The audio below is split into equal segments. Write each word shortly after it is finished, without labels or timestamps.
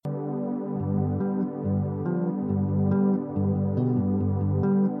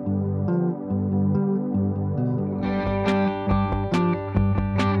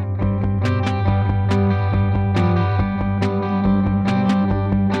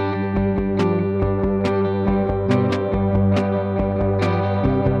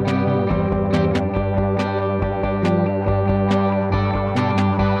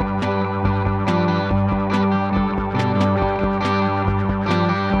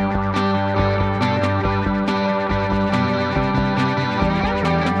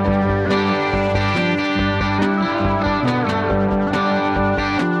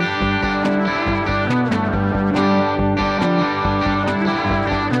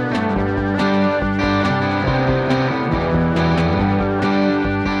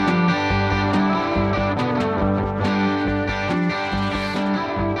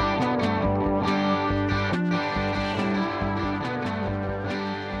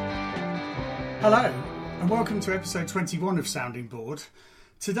Hello, and welcome to episode 21 of Sounding Board.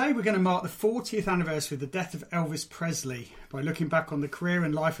 Today we're going to mark the 40th anniversary of the death of Elvis Presley by looking back on the career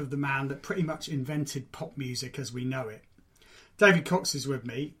and life of the man that pretty much invented pop music as we know it. David Cox is with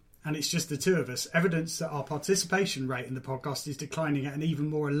me, and it's just the two of us, evidence that our participation rate in the podcast is declining at an even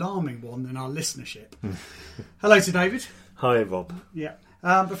more alarming one than our listenership. Hello to David. Hi, Rob. Yeah.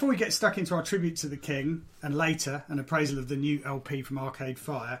 Before we get stuck into our tribute to the King, and later an appraisal of the new LP from Arcade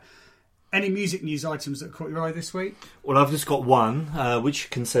Fire, any music news items that caught your eye this week? Well, I've just got one, which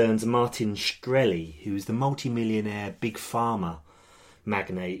concerns Martin Shkreli, who is the multi-millionaire Big Pharma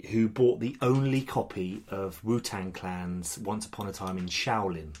magnate who bought the only copy of Wu-Tang Clan's Once Upon a Time in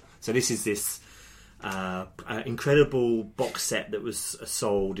Shaolin. So this is this incredible box set that was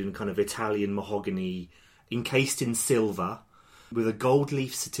sold in kind of Italian mahogany, encased in silver, with a gold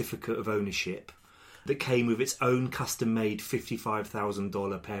leaf certificate of ownership that came with its own custom-made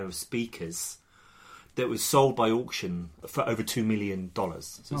 $55,000 pair of speakers that was sold by auction for over $2 million.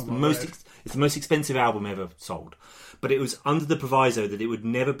 So it's the most expensive album ever sold. But it was under the proviso that it would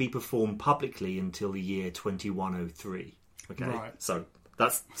never be performed publicly until the year 2103. Okay, right. So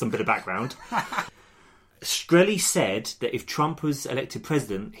that's some bit of background. Shkreli said that if Trump was elected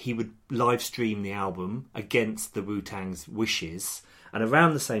president, he would live stream the album against the Wu-Tang's wishes. And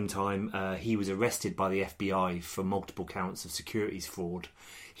around the same time, he was arrested by the FBI for multiple counts of securities fraud.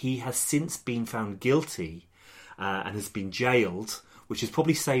 He has since been found guilty and has been jailed, which has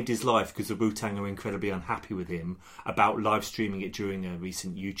probably saved his life because the Wu-Tang are incredibly unhappy with him about live streaming it during a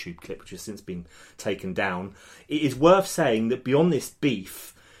recent YouTube clip, which has since been taken down. It is worth saying that beyond this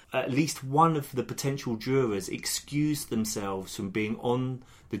beef, at least one of the potential jurors excused themselves from being on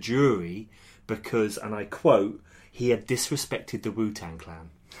the jury because, and I quote, he had disrespected the Wu-Tang Clan.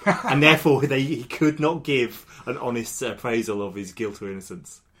 And therefore he could not give an honest appraisal of his guilt or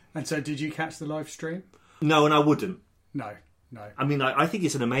innocence. And so did you catch the live stream? No, and I wouldn't. No. I mean, I think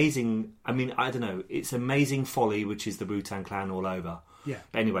it's an amazing... I mean, I don't know. It's amazing folly, which is the Wu-Tang Clan all over. Yeah.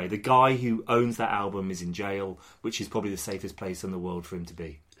 But anyway, the guy who owns that album is in jail, which is probably the safest place in the world for him to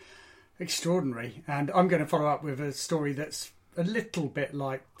be. Extraordinary. And I'm going to follow up with a story that's a little bit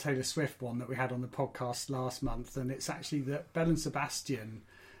like Taylor Swift one that we had on the podcast last month, and it's actually that Belle and Sebastian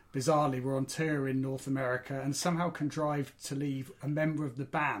bizarrely were on tour in North America and somehow contrived to leave a member of the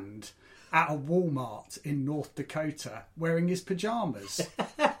band at a Walmart in North Dakota wearing his pyjamas.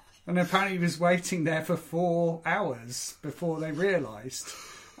 And apparently he was waiting there for 4 hours before they realised.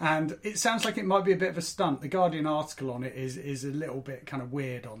 And it sounds like it might be a bit of a stunt. The Guardian article on it is a little bit kind of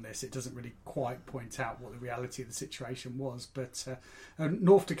weird on this. It doesn't really quite point out what the reality of the situation was. But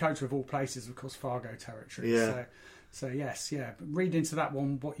North Dakota, of all places, of course, Fargo territory. Yeah. So yes, yeah. Read into that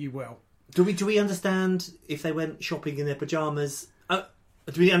one what you will. Do we understand if they went shopping in their pyjamas?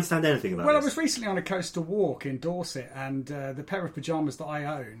 Do we understand anything about this? Well, I was recently on a coastal walk in Dorset, and the pair of pyjamas that I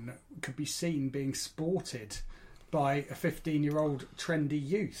own could be seen being sported by a 15-year-old trendy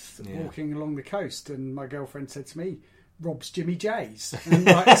youth walking along the coast. And my girlfriend said to me, Rob's Jimmy J's. And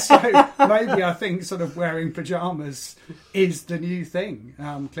so maybe I think sort of wearing pyjamas is the new thing.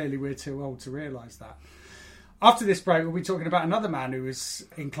 Clearly we're too old to realise that. After this break, we'll be talking about another man who was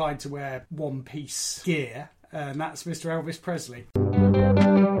inclined to wear one-piece gear, and that's Mr. Elvis Presley.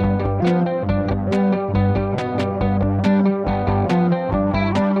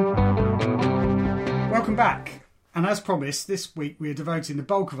 Welcome back. And as promised, this week we are devoting the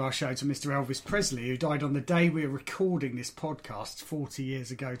bulk of our show to Mr. Elvis Presley, who died on the day we are recording this podcast 40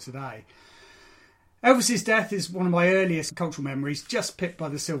 years ago today. Elvis's death is one of my earliest cultural memories, just pipped by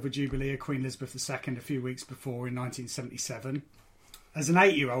the Silver Jubilee of Queen Elizabeth II a few weeks before in 1977. As an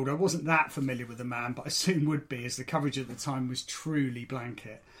 8-year-old, I wasn't that familiar with the man, but I soon would be, as the coverage at the time was truly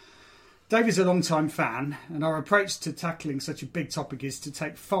blanket. David's a long-time fan, and our approach to tackling such a big topic is to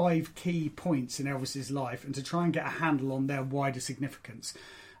take 5 key points in Elvis's life and to try and get a handle on their wider significance.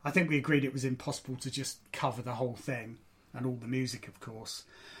 I think we agreed it was impossible to just cover the whole thing, and all the music, of course.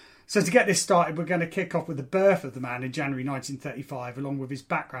 So to get this started, we're going to kick off with the birth of the man in January 1935, along with his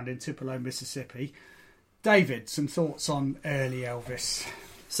background in Tupelo, Mississippi. David, some thoughts on early Elvis?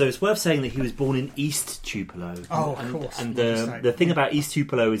 So it's worth saying that he was born in East Tupelo. Oh, of course. And the thing about East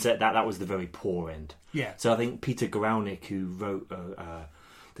Tupelo is that was the very poor end. Yeah. So I think Peter Guralnick, who wrote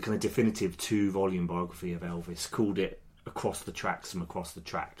the kind of definitive 2-volume biography of Elvis, called it Across the Tracks from Across the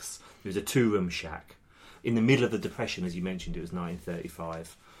Tracks. It was a 2-room shack. In the middle of the Depression, as you mentioned, it was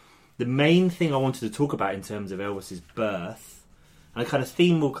 1935. The main thing I wanted to talk about in terms of Elvis's birth, and a kind of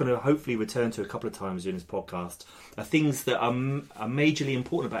theme we'll kind of hopefully return to a couple of times during this podcast, are things that are majorly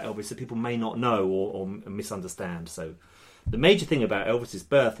important about Elvis that people may not know or misunderstand. So The major thing about Elvis's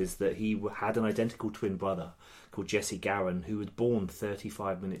birth is that he had an identical twin brother called Jesse Garon, who was born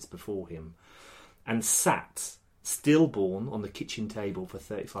 35 minutes before him, and sat stillborn on the kitchen table for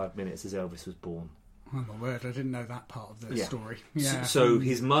 35 minutes as Elvis was born. Oh my word, I didn't know that part of the story. Yeah. So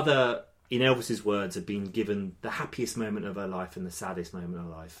his mother, in Elvis's words, had been given the happiest moment of her life and the saddest moment of her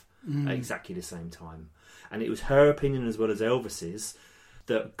life at exactly the same time. And it was her opinion, as well as Elvis's,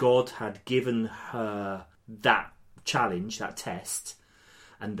 that God had given her that challenge, that test,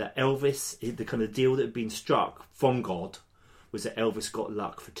 and that Elvis, the kind of deal that had been struck from God, was that Elvis got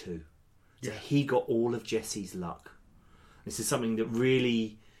luck for two. So he got all of Jesse's luck. This is something that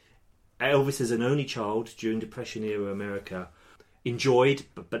really Elvis, as an only child during Depression era America, enjoyed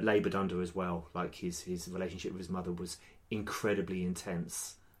but laboured under as well. Like his relationship with his mother was incredibly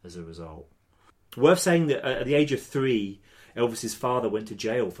intense as a result. Worth saying that at the age of 3, Elvis's father went to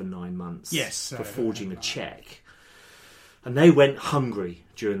jail for 9 months for forging a cheque. And they went hungry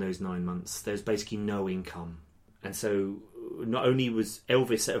during those 9 months. There's basically no income. And so not only was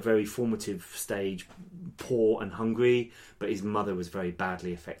Elvis at a very formative stage poor and hungry, but his mother was very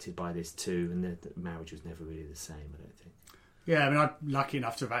badly affected by this too. And the marriage was never really the same, I don't think. Yeah, I mean, I'm lucky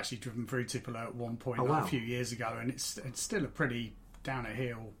enough to have actually driven through Tupelo at one point a few years ago, and it's still a pretty down a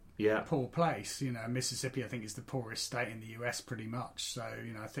hill, poor place. You know, Mississippi, I think, is the poorest state in the US pretty much. So,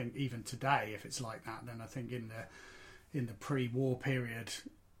 you know, I think even today, if it's like that, then I think in the pre-war period,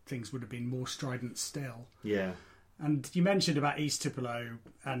 things would have been more strident still. Yeah. And you mentioned about East Tupelo,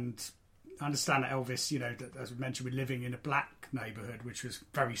 and I understand that Elvis, you know, as we mentioned, we're living in a black neighbourhood, which was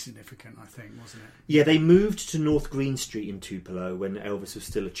very significant, I think, wasn't it? Yeah, they moved to North Green Street in Tupelo when Elvis was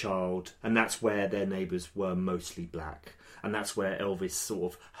still a child, and that's where their neighbours were mostly black. And that's where Elvis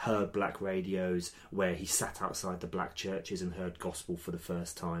sort of heard black radios, where he sat outside the black churches and heard gospel for the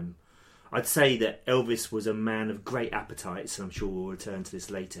first time. I'd say that Elvis was a man of great appetites, and I'm sure we'll return to this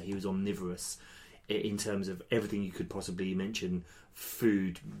later. He was omnivorous in terms of everything you could possibly mention: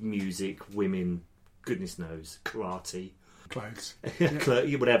 food, music, women, goodness knows, karate, clothes,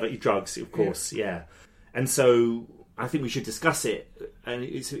 whatever, drugs, of course, yeah. And so I think we should discuss it, and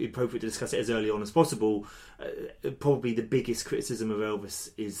it's appropriate to discuss it as early on as possible. Probably the biggest criticism of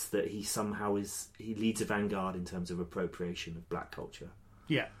Elvis is that he leads a vanguard in terms of appropriation of black culture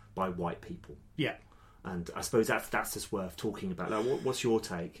by white people. Yeah. And I suppose that's just worth talking about. Like, what's your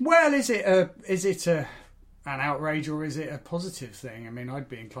take? Well, is it an outrage, or is it a positive thing? I mean, I'd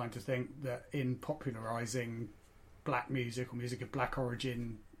be inclined to think that in popularising black music or music of black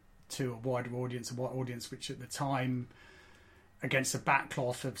origin to a wider audience, a white audience, which at the time, against the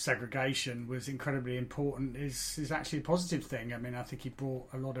backcloth of segregation, was incredibly important, is actually a positive thing. I mean, I think he brought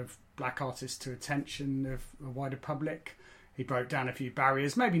a lot of black artists to attention of a wider public. He broke down a few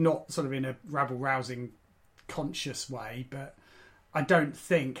barriers, maybe not sort of in a rabble-rousing, conscious way, but I don't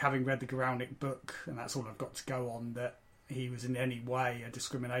think, having read the Guralnick book, and that's all I've got to go on, that he was in any way a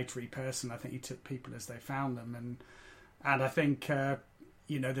discriminatory person. I think he took people as they found them, and I think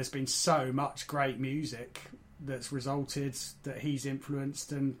there's been so much great music that's resulted that he's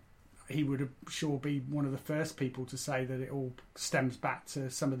influenced, and he would sure be one of the first people to say that it all stems back to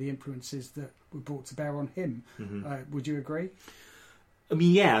some of the influences that were brought to bear on him. Mm-hmm. Would you agree? I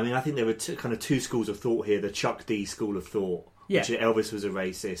mean, yeah. I mean, I think there were two schools of thought here. The Chuck D school of thought, which Elvis was a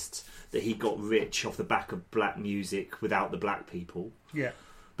racist, that he got rich off the back of black music without the black people. Yeah.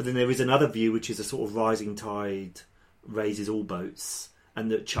 But then there is another view, which is a sort of rising tide raises all boats, and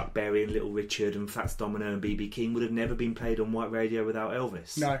that Chuck Berry and Little Richard and Fats Domino and B.B. King would have never been played on white radio without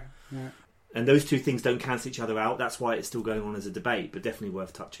Elvis. No. And those two things don't cancel each other out. That's why it's still going on as a debate, but definitely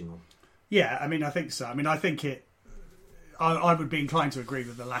worth touching on. Yeah, I mean, I think so. I mean, I think I would be inclined to agree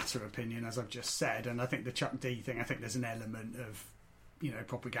with the latter opinion, as I've just said, and I think the Chuck D thing, I think there's an element of,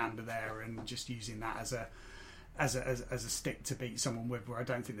 propaganda there, and just using that as a stick to beat someone with, where I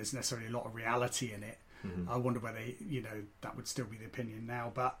don't think there's necessarily a lot of reality in it. Mm-hmm. I wonder whether, that would still be the opinion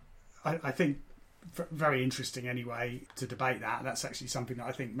now, but I think very interesting anyway to debate that. That's actually something that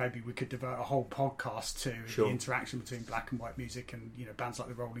I think maybe we could devote a whole podcast to. Sure. The interaction between black and white music, and bands like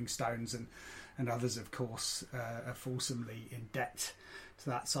the Rolling Stones and others, of course, are fulsomely in debt to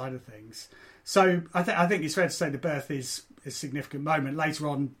that side of things. So I think it's fair to say the birth is a significant moment. Later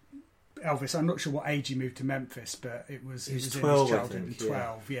on, Elvis, I'm not sure what age he moved to Memphis, but it was 12, in his childhood.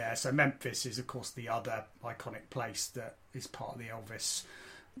 12, yeah. So Memphis is, of course, the other iconic place that is part of the Elvis,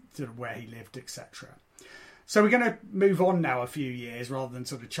 sort of where he lived, etc. So we're going to move on now a few years, rather than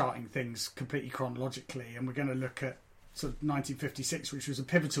sort of charting things completely chronologically, and we're going to look at sort of 1956, which was a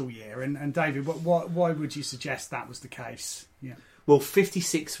pivotal year. And David, why would you suggest that was the case? Yeah. Well,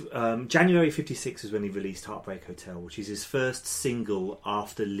 56, January 56 is when he released Heartbreak Hotel, which is his first single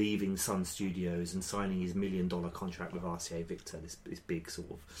after leaving Sun Studios and signing his $1 million contract with RCA Victor. This big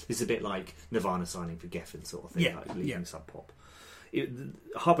sort of, it's a bit like Nirvana signing for Geffen sort of thing, like leaving Sub Pop.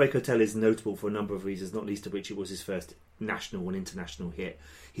 Heartbreak Hotel is notable for a number of reasons, not least of which it was his first national and international hit.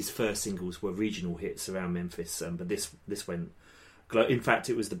 His first singles were regional hits around Memphis, but this went. In fact,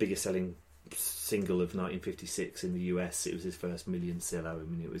 it was the biggest selling single of 1956 in the US. It was his first million seller. I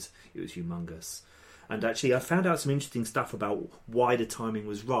mean, it was humongous. And actually, I found out some interesting stuff about why the timing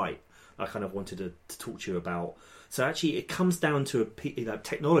was right. I kind of wanted to talk to you about. So actually, it comes down to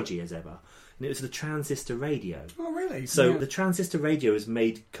technology as ever. And it was the transistor radio. Oh, really? So the transistor radio was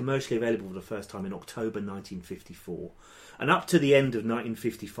made commercially available for the first time in October 1954. And up to the end of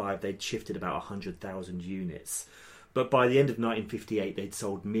 1955, they'd shifted about 100,000 units. But by the end of 1958, they'd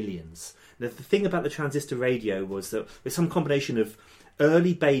sold millions. The thing about the transistor radio was that there's some combination of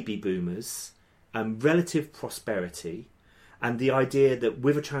early baby boomers, relative prosperity, and the idea that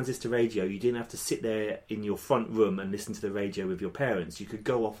with a transistor radio, you didn't have to sit there in your front room and listen to the radio with your parents. You could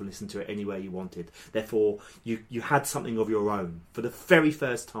go off and listen to it anywhere you wanted. Therefore, you had something of your own for the very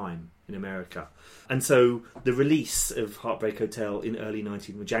first time in America. And so the release of Heartbreak Hotel in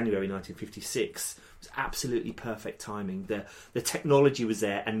January 1956 was absolutely perfect timing. The technology was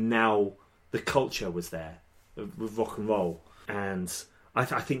there, and now the culture was there with rock and roll. And I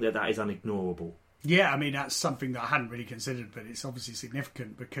think that is unignorable. Yeah, I mean, that's something that I hadn't really considered, but it's obviously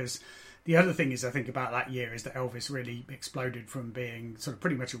significant because the other thing is, I think about that year is that Elvis really exploded from being sort of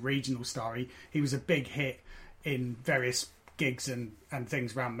pretty much a regional star. He was a big hit in various gigs and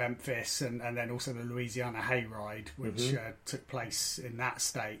things around Memphis and then also the Louisiana Hayride, which took place in that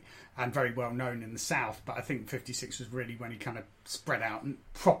state and very well known in the South. But I think 56 was really when he kind of spread out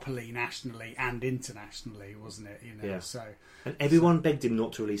properly nationally and internationally, wasn't it? You know, and everyone begged him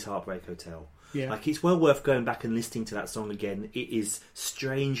not to release Heartbreak Hotel. Yeah. Like, it's well worth going back and listening to that song again. It is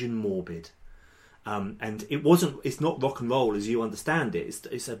strange and morbid. And it's not rock and roll as you understand it.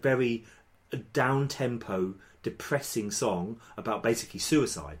 It's a very down-tempo, depressing song about basically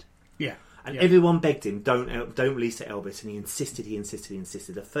suicide. Yeah. And everyone begged him, don't release it, Elvis. And he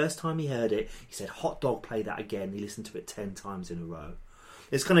insisted. The first time he heard it, he said, "Hot dog, play that again." He listened to it 10 times in a row.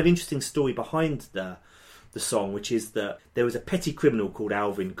 There's kind of interesting story behind the song, which is that there was a petty criminal called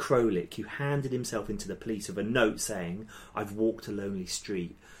Alvin Krolik who handed himself into the police with a note saying, "I've walked a lonely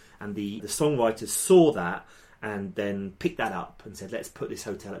street." And the songwriters saw that and then picked that up and said, "Let's put this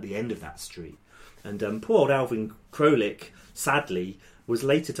hotel at the end of that street." And poor old Alvin Krolik, sadly, was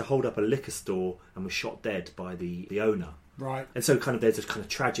later to hold up a liquor store and was shot dead by the owner. Right. And so there's a kind of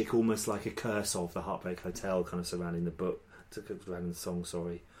tragic, almost like a curse of the Heartbreak Hotel kind of surrounding the song,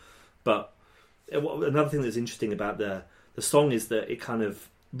 sorry. But another thing that's interesting about the song is that it kind of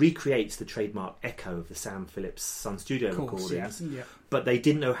recreates the trademark echo of the Sam Phillips Sun Studio recordings, but they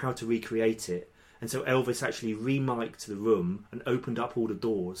didn't know how to recreate it. And so Elvis actually remiked the room and opened up all the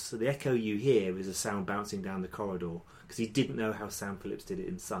doors. So the echo you hear is a sound bouncing down the corridor because he didn't know how Sam Phillips did it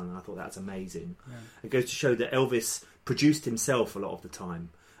in Sun. And I thought that's amazing. Yeah. It goes to show that Elvis produced himself a lot of the time.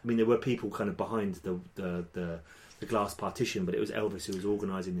 I mean, there were people kind of behind the glass partition, but it was Elvis who was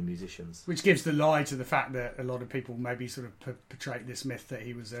organising the musicians. Which gives the lie to the fact that a lot of people maybe sort of portrayed this myth that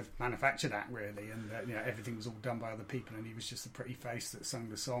he was a manufactured act, really, and that everything was all done by other people and he was just a pretty face that sung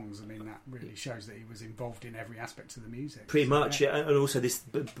the songs. I mean, that really shows that he was involved in every aspect of the music. Pretty much, yeah. And also this,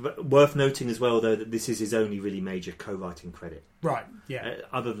 but worth noting as well, though, that this is his only really major co-writing credit. Right, yeah.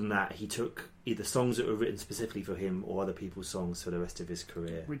 Other than that, he took either songs that were written specifically for him or other people's songs for the rest of his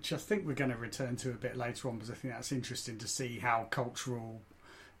career. Which I think we're going to return to a bit later on, because I think that's interesting to see how cultural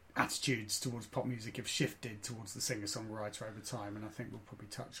attitudes towards pop music have shifted towards the singer-songwriter over time, and I think we'll probably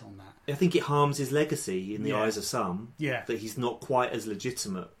touch on that. I think it harms his legacy in the eyes of some, that he's not quite as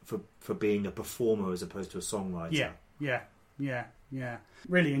legitimate for being a performer as opposed to a songwriter. Yeah.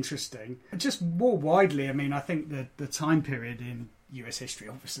 Really interesting. Just more widely, I mean, I think the time period in US history,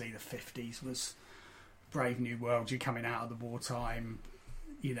 obviously the 50s was Brave New World. You're coming out of the wartime,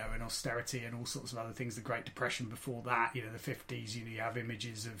 and austerity and all sorts of other things. The Great Depression before that, the 50s, you have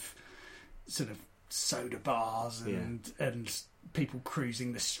images of sort of soda bars and people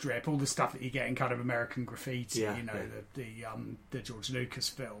cruising the strip, all the stuff that you get in kind of American Graffiti, the George Lucas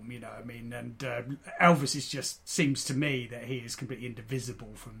film, and Elvis seems to me that he is completely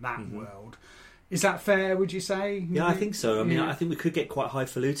indivisible from that world. Is that fair, would you say? Yeah, I think so. I mean, I think we could get quite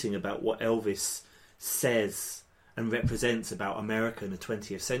highfalutin about what Elvis says and represents about America in the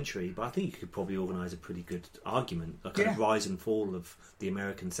 20th century, but I think you could probably organise a pretty good argument, a kind of rise and fall of the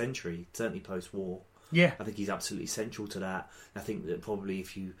American century, certainly post-war. Yeah. I think he's absolutely central to that. I think that probably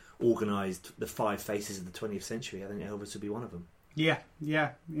if you organised the 5 faces of the 20th century, I think Elvis would be one of them. Yeah.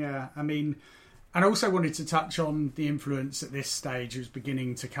 I mean, and I also wanted to touch on the influence at this stage was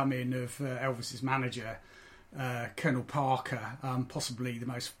beginning to come in of Elvis's manager, Colonel Parker, possibly the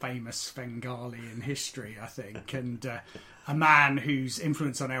most famous Svengali in history, I think, and a man whose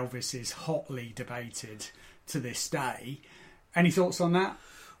influence on Elvis is hotly debated to this day. Any thoughts on that?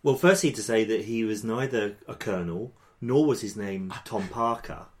 Well, firstly, to say that he was neither a colonel, nor was his name Tom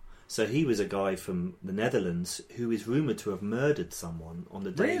Parker. So he was a guy from the Netherlands who is rumoured to have murdered someone on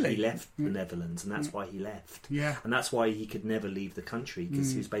the day he left the Netherlands, and that's why he left. Yeah. And that's why he could never leave the country,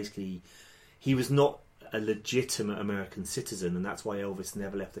 because he was not a legitimate American citizen, and that's why Elvis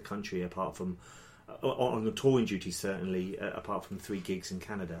never left the country apart from, on the touring duty certainly, apart from 3 gigs in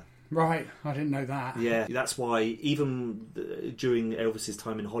Canada. Right, I didn't know that. Yeah, that's why even during Elvis's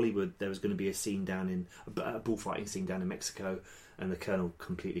time in Hollywood, there was going to be a bullfighting scene down in Mexico, and the Colonel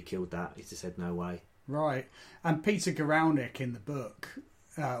completely killed that. He just said, no way. Right. And Peter Guralnick in the book,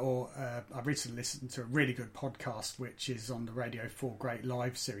 I recently listened to a really good podcast, which is on the Radio 4 Great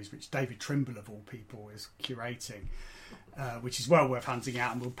Live series, which David Trimble, of all people, is curating, which is well worth hunting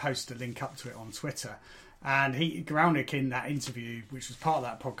out, and we'll post a link up to it on Twitter. And Guralnick, in that interview, which was part of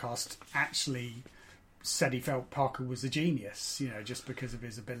that podcast, actually said he felt Parker was a genius, just because of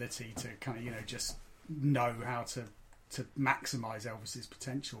his ability to kind of, just know how to maximise Elvis's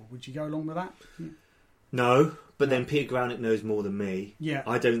potential. Would you go along with that? Yeah. No, but then Peter Guralnick knows more than me. Yeah.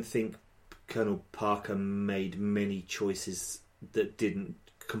 I don't think Colonel Parker made many choices that didn't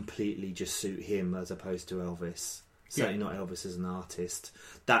completely just suit him as opposed to Elvis. Certainly not Elvis as an artist.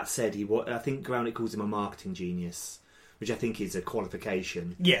 That said, I think Guralnick calls him a marketing genius, which I think is a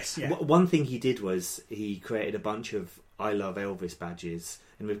qualification. Yes, yeah. One thing he did was he created a bunch of I Love Elvis badges,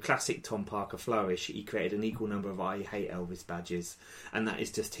 and with classic Tom Parker flourish, he created an equal number of I Hate Elvis badges, and that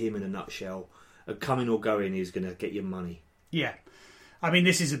is just him in a nutshell. Coming or going, he's going to get your money. Yeah. I mean,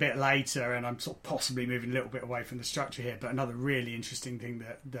 this is a bit later, and I'm sort of possibly moving a little bit away from the structure here, but another really interesting thing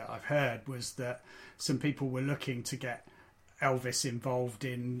that I've heard was that some people were looking to get Elvis involved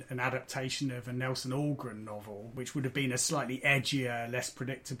in an adaptation of a Nelson Algren novel, which would have been a slightly edgier, less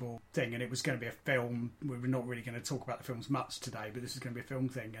predictable thing, and it was going to be a film. We were not really going to talk about the films much today, but this is going to be a film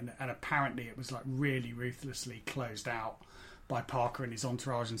thing, and apparently it was like really ruthlessly closed out by Parker and his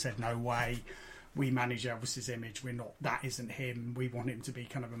entourage and said, no way. We manage Elvis's image. That isn't him. We want him to be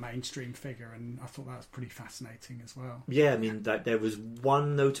kind of a mainstream figure, and I thought that was pretty fascinating as well. Yeah, I mean, there was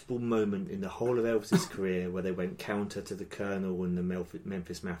one notable moment in the whole of Elvis's career where they went counter to the Colonel and the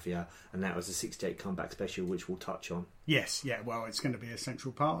Memphis Mafia, and that was the '68 comeback special, which we'll touch on. Yes, yeah. Well, it's going to be a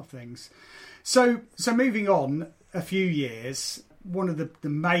central part of things. So moving on a few years. One of the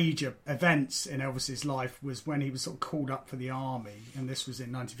major events in Elvis's life was when he was sort of called up for the army, and this was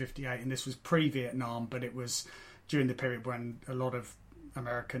in 1958, and this was pre-Vietnam, but it was during the period when a lot of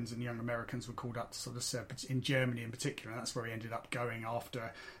Americans and young Americans were called up to sort of serve in Germany in particular, and that's where he ended up going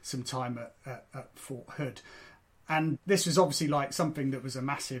after some time at Fort Hood. And this was obviously like something that was a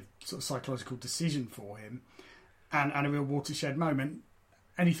massive sort of psychological decision for him, and a real watershed moment.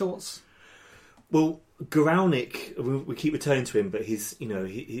 Any thoughts? Well, Guralnick, we keep returning to him, but his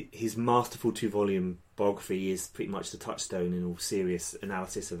masterful 2-volume biography is pretty much the touchstone in all serious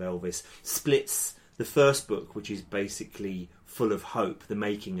analysis of Elvis. Splits the first book, which is basically full of hope, the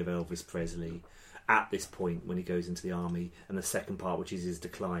making of Elvis Presley at this point when he goes into the army, and the second part, which is his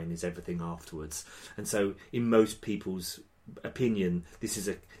decline, is everything afterwards. And so, in most people's opinion, this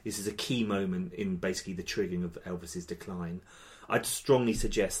is a key moment in basically the triggering of Elvis's decline. I'd strongly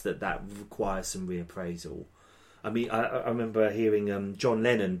suggest that requires some reappraisal. I mean, I remember hearing John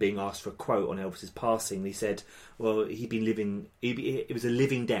Lennon being asked for a quote on Elvis's passing. He said, well, it was a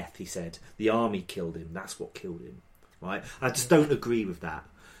living death, he said. The army killed him. That's what killed him. Right? I just don't agree with that.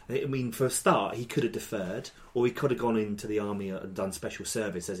 I mean, for a start, he could have deferred, or he could have gone into the army and done special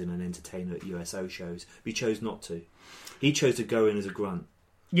service as in an entertainer at USO shows. But he chose not to. He chose to go in as a grunt.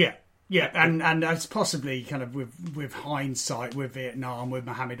 Yeah. Yeah, and it's possibly kind of with hindsight, with Vietnam, with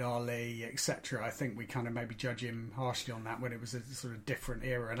Muhammad Ali, etc. I think we kind of maybe judge him harshly on that when it was a sort of different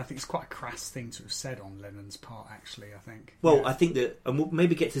era, and I think it's quite a crass thing to have said on Lennon's part. Actually, I think. Well, yeah. I think that, and we'll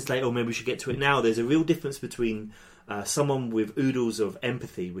maybe get to this later, or maybe we should get to it now. There's a real difference between someone with oodles of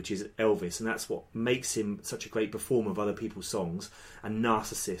empathy, which is Elvis, and that's what makes him such a great performer of other people's songs, and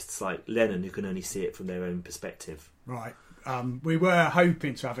narcissists like Lennon who can only see it from their own perspective. Right. We were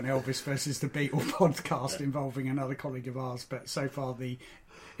hoping to have an Elvis versus the Beatles podcast involving another colleague of ours, but so far the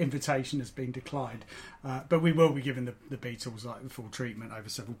invitation has been declined. But we will be giving the Beatles like the full treatment over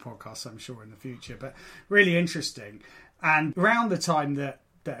several podcasts, I'm sure, in the future. But really interesting. And around the time that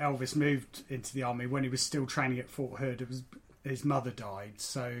Elvis moved into the army, when he was still training at Fort Hood, his mother died.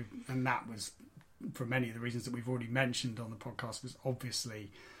 So, and that was, for many of the reasons that we've already mentioned on the podcast, was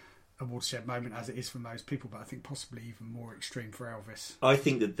obviously a watershed moment, as it is for most people, but I think possibly even more extreme for Elvis. I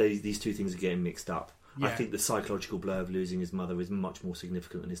think that these two things are getting mixed up. Yeah. I think the psychological blow of losing his mother is much more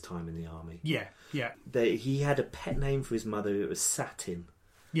significant than his time in the army. Yeah. He had a pet name for his mother. It was Satin.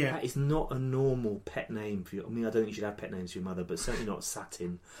 Yeah. That is not a normal pet name for you. I mean, I don't think you should have pet names for your mother, but certainly not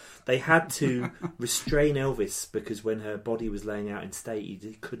Satin. They had to restrain Elvis because when her body was laying out in state, he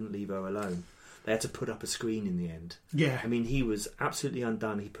couldn't leave her alone. They had to put up a screen in the end. Yeah. I mean, he was absolutely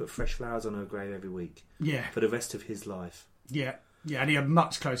undone. He put fresh flowers on her grave every week. Yeah. For the rest of his life. Yeah. Yeah, and he had a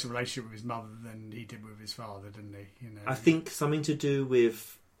much closer relationship with his mother than he did with his father, didn't he? You know. I think something to do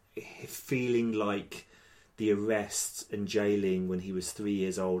with feeling like the arrest and jailing when he was 3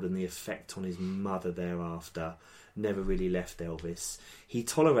 years old and the effect on his mother thereafter never really left Elvis. He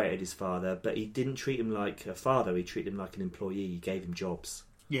tolerated his father, but he didn't treat him like a father. He treated him like an employee. He gave him jobs.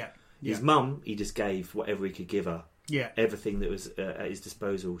 Yeah. His mum, he just gave whatever he could give her. Yeah. Everything that was at his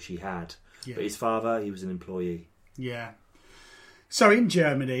disposal, she had. Yeah. But his father, he was an employee. Yeah. So in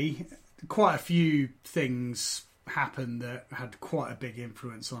Germany, quite a few things happened that had quite a big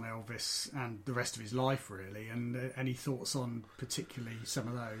influence on Elvis and the rest of his life, really. And any thoughts on particularly some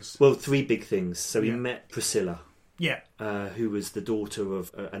of those? Well, three big things. So he met Priscilla. Yeah. Who was the daughter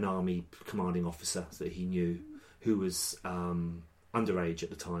of an army commanding officer that he knew, who was underage at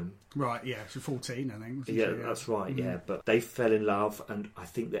the time. Right, yeah. She was 14, I think. Wasn't Yeah, she? that's right, yeah. But they fell in love, and I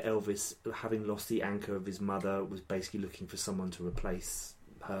think that Elvis, having lost the anchor of his mother, was basically looking for someone to replace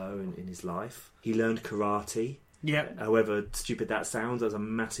her in his life. He learned karate. Yeah. However stupid that sounds, that was a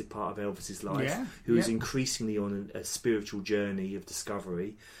massive part of Elvis's life. Who was increasingly on a spiritual journey of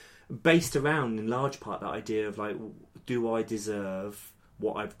discovery, based around, in large part, that idea of, like, do I deserve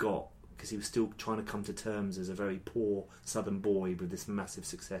what I've got? Because he was still trying to come to terms as a very poor southern boy with this massive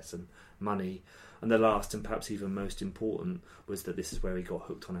success and money. And the last, and perhaps even most important, was that this is where he got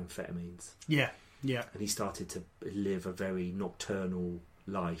hooked on amphetamines. Yeah, yeah. And he started to live a very nocturnal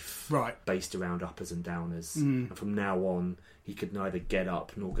life, right, based around uppers and downers. And from now on, he could neither get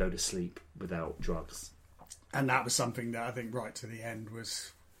up nor go to sleep without drugs. And that was something that I think right to the end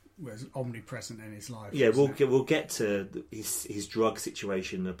was omnipresent in his life. Yeah, we'll get to his drug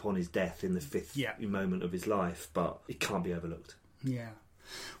situation upon his death in the fifth moment of his life, but it can't be overlooked. Yeah.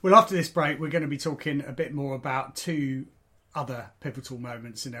 Well, after this break, we're going to be talking a bit more about two other pivotal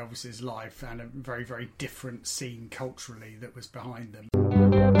moments in Elvis's life and a very, very different scene culturally that was behind them.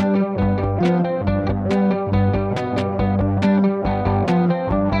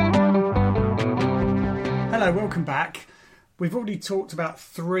 Hello, welcome back. We've already talked about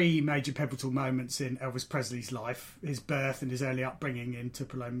three major pivotal moments in Elvis Presley's life: his birth and his early upbringing in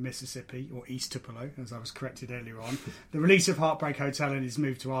Tupelo, Mississippi, or East Tupelo, as I was corrected earlier on, the release of Heartbreak Hotel and his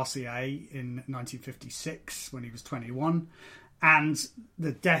move to RCA in 1956 when he was 21, and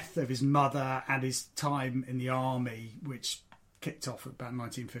the death of his mother and his time in the army, which kicked off at about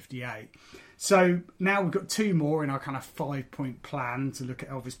 1958. So now we've got two more in our kind of 5-point plan to look at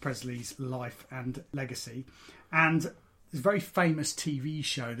Elvis Presley's life and legacy. And there's a very famous TV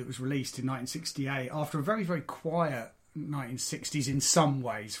show that was released in 1968 after a very, very quiet 1960s in some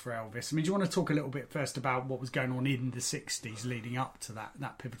ways for Elvis. I mean, do you want to talk a little bit first about what was going on in the 60s leading up to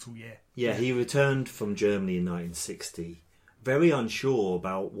that pivotal year? Yeah, he returned from Germany in 1960, very unsure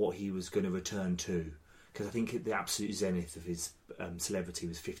about what he was going to return to, because I think the absolute zenith of his celebrity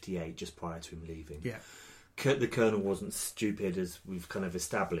was 58, just prior to him leaving. Yeah. The Colonel wasn't stupid, as we've kind of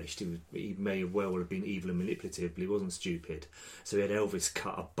established. He may well have been evil and manipulative, but he wasn't stupid. So he had Elvis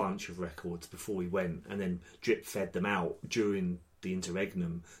cut a bunch of records before he went, and then drip-fed them out during the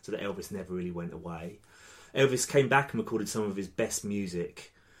interregnum, so that Elvis never really went away. Elvis came back and recorded some of his best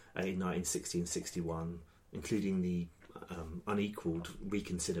music in 1960 and 61, including the unequalled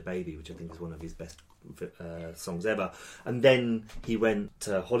Reconsider Baby, which I think is one of his best songs ever. And then he went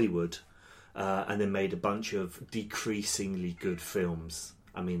to Hollywood, and then made a bunch of decreasingly good films.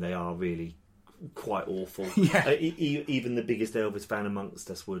 I mean, they are really quite awful. Yeah. Even the biggest Elvis fan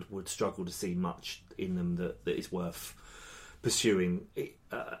amongst us would struggle to see much in them that is worth pursuing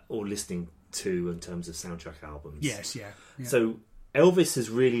or listening to in terms of soundtrack albums. Yes, yeah. So Elvis has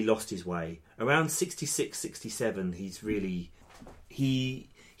really lost his way. Around 66, 67, he's really...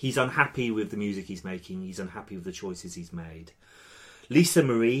 He's unhappy with the music he's making. He's unhappy with the choices he's made. Lisa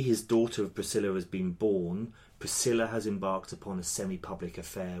Marie, his daughter of Priscilla, has been born. Priscilla has embarked upon a semi-public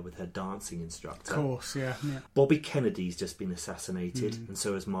affair with her dancing instructor. Of course, yeah. Bobby Kennedy's just been assassinated, and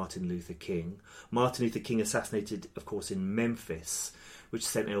so has Martin Luther King. Martin Luther King assassinated, of course, in Memphis, which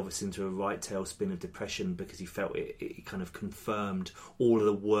sent Elvis into a right tailspin of depression because he felt it kind of confirmed all of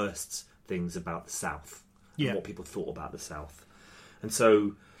the worst things about the South and what people thought about the South. And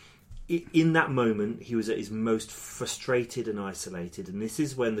so in that moment, he was at his most frustrated and isolated. And this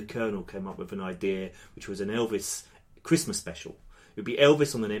is when the Colonel came up with an idea, which was an Elvis Christmas special. It would be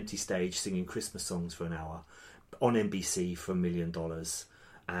Elvis on an empty stage singing Christmas songs for an hour on NBC for $1 million.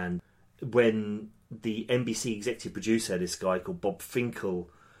 And when the NBC executive producer, this guy called Bob Finkel,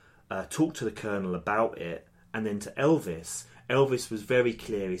 talked to the Colonel about it, and then to Elvis, Elvis was very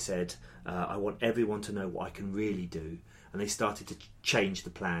clear. He said, I want everyone to know what I can really do. And they started to change the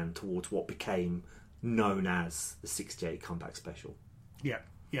plan towards what became known as the 68 comeback special. Yeah.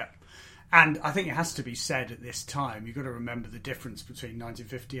 And I think it has to be said at this time, you've got to remember the difference between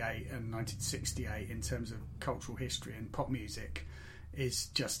 1958 and 1968 in terms of cultural history and pop music is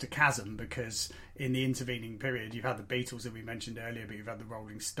just a chasm, because in the intervening period you've had the Beatles that we mentioned earlier, but you've had the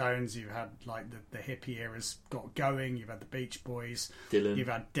Rolling Stones, you've had like the hippie era's got going, you've had the Beach Boys, you've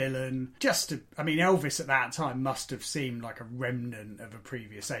had Dylan. Elvis at that time must have seemed like a remnant of a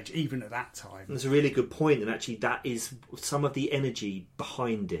previous age, even at that time. That's a really good point, and actually that is some of the energy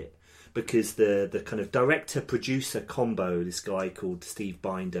behind it. Because the kind of director-producer combo, this guy called Steve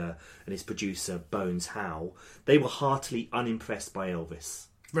Binder and his producer Bones Howe, they were heartily unimpressed by Elvis.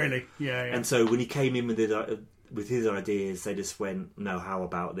 Really? Yeah. And so when he came in with his ideas, they just went, no, how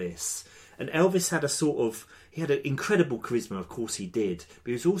about this? And Elvis had he had an incredible charisma, of course he did, but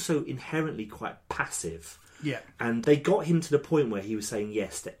he was also inherently quite passive. Yeah. And they got him to the point where he was saying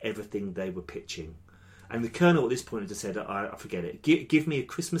yes to everything they were pitching. And the Colonel at this point had just said, I forget it. Give me a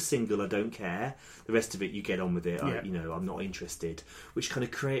Christmas single, I don't care. The rest of it, you get on with it. Yeah. I'm not interested. Which kind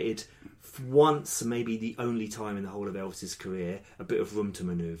of created, once, maybe the only time in the whole of Elvis's career, a bit of room to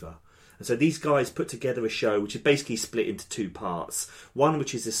manoeuvre. And so these guys put together a show which is basically split into two parts. One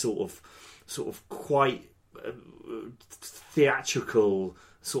which is this sort of quite theatrical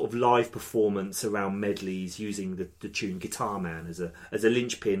sort of live performance around medleys using the tune Guitar Man as a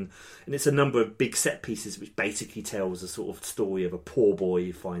linchpin, and it's a number of big set pieces which basically tells a sort of story of a poor boy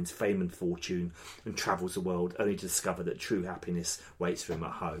who finds fame and fortune and travels the world only to discover that true happiness waits for him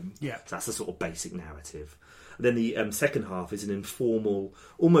at home. Yeah. So that's the sort of basic narrative. And then the second half is an informal,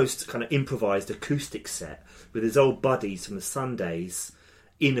 almost kind of improvised acoustic set with his old buddies from the Sundays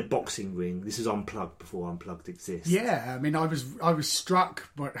in a boxing ring. This is Unplugged before Unplugged exists. Yeah, I mean, I was struck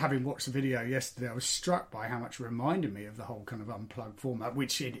by having watched the video yesterday. I was struck by how much it reminded me of the whole kind of Unplugged format,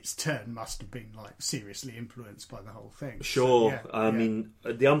 which in its turn must have been like seriously influenced by the whole thing. Sure, I mean,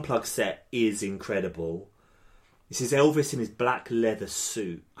 the Unplugged set is incredible. This is Elvis in his black leather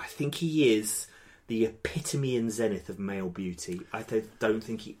suit. I think he is the epitome and zenith of male beauty. I don't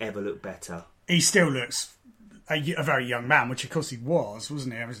think he ever looked better. He still looks a very young man, which of course he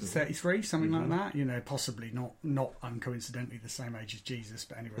wasn't he? I was 33, something like that. You know, possibly not uncoincidentally the same age as Jesus,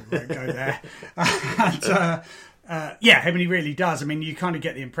 but anyway, we won't go there. I mean, he really does. I mean, you kind of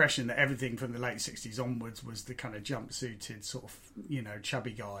get the impression that everything from the late 60s onwards was the kind of jumpsuited sort of,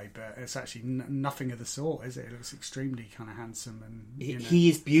 chubby guy, but it's actually nothing of the sort, is it? It looks extremely kind of handsome. And he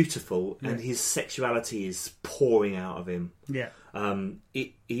is beautiful, and his sexuality is pouring out of him. Yeah.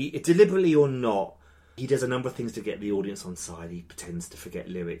 He deliberately or not, he does a number of things to get the audience on side. He pretends to forget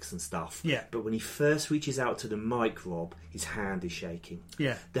lyrics and stuff. Yeah. But when he first reaches out to the mic, Rob, his hand is shaking.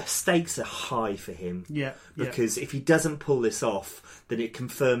 Yeah. The stakes are high for him. Yeah. Because if he doesn't pull this off, then it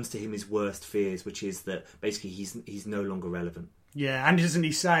confirms to him his worst fears, which is that basically he's no longer relevant. Yeah, and doesn't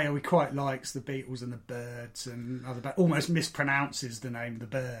he say, he quite likes the Beatles and the Byrds and almost mispronounces the name the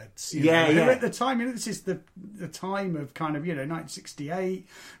Byrds. Yeah. At the time, this is the time of kind of, 1968,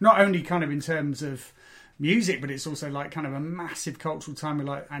 not only kind of in terms of music, but it's also like kind of a massive cultural time with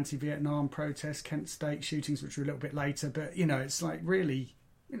like anti-Vietnam protests, Kent State shootings, which were a little bit later, but, it's like really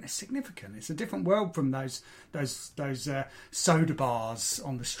significant. It's a different world from those soda bars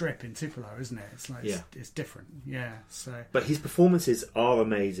on the strip in Tupelo, isn't it? It's like it's different. Yeah. So, but his performances are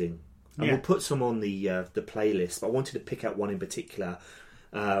amazing, and we'll put some on the playlist. But I wanted to pick out one in particular,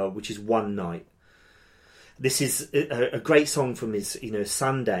 which is One Night. This is a great song from his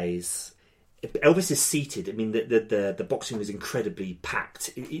Sundays. Elvis is seated. I mean, the boxing room is incredibly packed.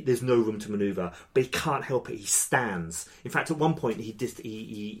 There's no room to manoeuvre, but he can't help it. He stands. In fact, at one point, he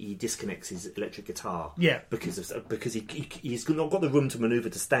disconnects his electric guitar. Yeah, because he's not got the room to manoeuvre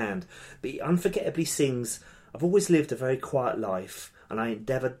to stand. But he unforgettably sings, "I've always lived a very quiet life. and I ain't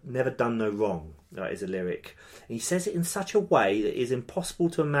never done no wrong. That is a lyric. And he says it in such a way that it is impossible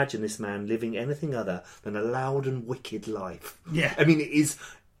to imagine this man living anything other than a loud and wicked life. Yeah. I mean, it is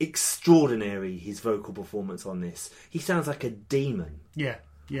extraordinary, his vocal performance on this. He sounds like a demon. Yeah,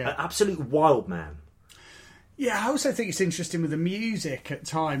 yeah. An absolute wild man. Yeah, I also think it's interesting with the music at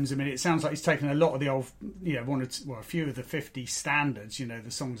times. I mean, it sounds like he's taken a lot of the old, a few of the 50s standards, the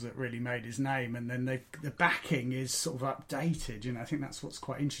songs that really made his name, and then the backing is sort of updated. I think that's what's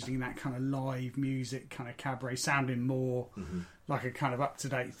quite interesting, that kind of live music, kind of cabaret, sounding more like a kind of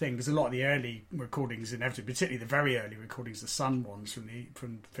up-to-date thing. Because a lot of the early recordings, inevitably, particularly the very early recordings, the Sun ones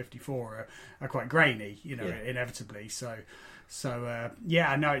from 54, are quite grainy, inevitably. So it's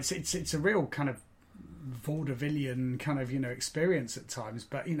a real kind of vaudevillian kind of experience at times,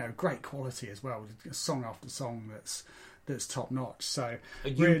 but great quality as well, song after song that's top notch. So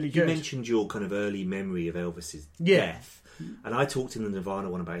really good. You mentioned your kind of early memory of Elvis's death, and I talked in the Nirvana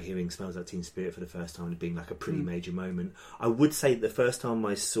one about hearing Smells Like Teen Spirit for the first time and being like a pretty major moment. I would say the first time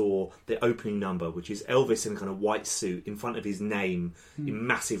I saw the opening number, which is Elvis in a kind of white suit in front of his name in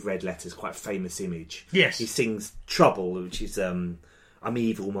massive red letters, quite a famous image. Yes, he sings Trouble, which is I'm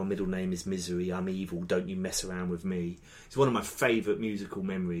evil, my middle name is Misery, I'm evil, don't you mess around with me. It's one of my favourite musical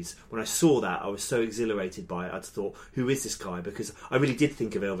memories. When I saw that, I was so exhilarated by it. I just thought, who is this guy? Because I really did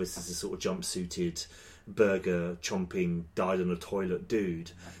think of Elvis as a sort of jumpsuited, burger-chomping, died-on-a-toilet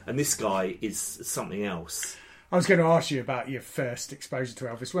dude. And this guy is something else. I was going to ask you about your first exposure to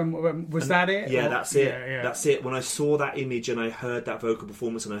Elvis. When was that it? Yeah, that's it. Yeah. That's it. When I saw that image and I heard that vocal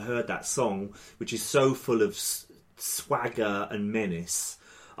performance and I heard that song, which is so full of swagger and menace,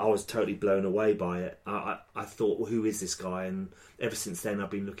 I was totally blown away by it. I thought, well, who is this guy? And ever since then I've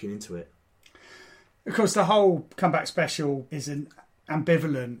been looking into it. Of course, the whole comeback special is an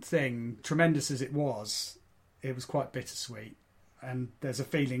ambivalent thing. Tremendous as it was quite bittersweet, and there's a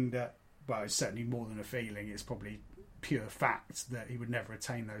feeling that, well, it's certainly more than a feeling, it's probably pure fact that he would never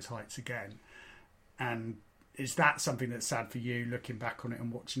attain those heights again. And is that something that's sad for you, looking back on it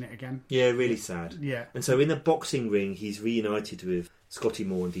and watching it again? Yeah, really sad. Yeah. And so in the boxing ring, he's reunited with Scotty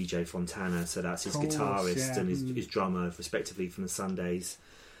Moore and DJ Fontana. So that's his guitarist and his drummer, respectively, from the Sundays.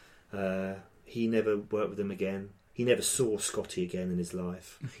 He never worked with them again. He never saw Scotty again in his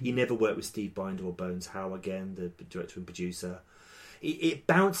life. He never worked with Steve Binder or Bones Howe again, the director and producer. It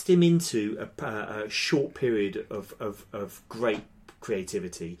bounced him into a short period of great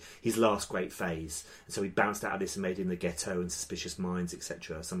creativity, his last great phase, and so he bounced out of this and made in The Ghetto and Suspicious Minds,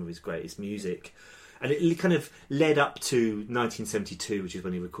 etc., some of his greatest music. And it kind of led up to 1972, which is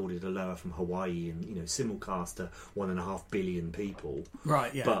when he recorded Aloha from Hawaii and simulcast to 1.5 billion people.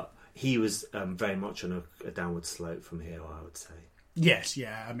 Right, yeah. But he was very much on a downward slope from here, I would say. Yes,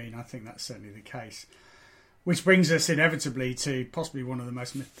 yeah, I mean, I think that's certainly the case. Which brings us inevitably to possibly one of the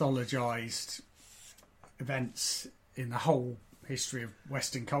most mythologised events in the whole history of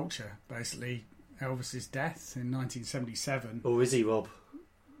Western culture, basically Elvis's death in 1977. Or is he, Rob?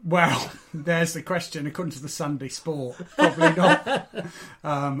 Well, there's the question. According to the Sunday Sport, probably not.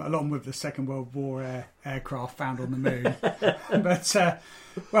 Along with the Second World War aircraft found on the moon. But,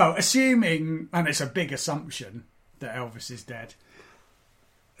 assuming, and it's a big assumption, that Elvis is dead,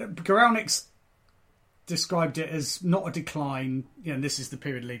 Goralnik's described it as not a decline. This is the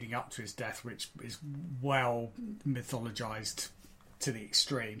period leading up to his death, which is well mythologised to the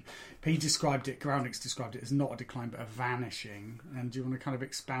extreme. He described it, Goralnik's described it as not a decline but a vanishing. And do you want to kind of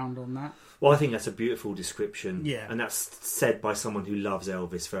expound on that? Well, I think that's a beautiful description. Yeah. And that's said by someone who loves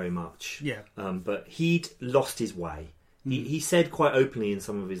Elvis very much. Yeah. But he'd lost his way. He said quite openly in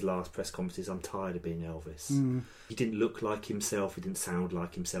some of his last press conferences, I'm tired of being Elvis. He didn't look like himself, he didn't sound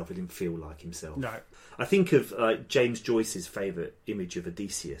like himself, he didn't feel like himself. No. I think of James Joyce's favourite image of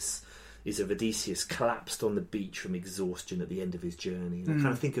Odysseus is of Odysseus collapsed on the beach from exhaustion at the end of his journey. And I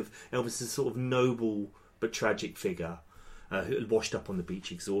kind of think of Elvis as a sort of noble but tragic figure who washed up on the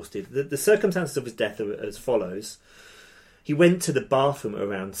beach exhausted. The circumstances of his death are as follows. He went to the bathroom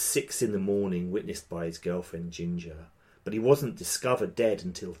around 6 a.m, witnessed by his girlfriend Ginger. But he wasn't discovered dead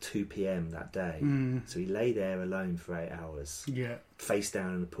until 2 p.m. that day. So he lay there alone for 8 hours. Yeah. Face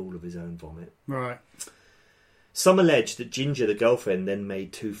down in a pool of his own vomit. Right. Some allege that Ginger, the girlfriend, then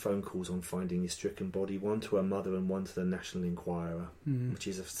made 2 phone calls on finding his stricken body, one to her mother and one to the National Enquirer, which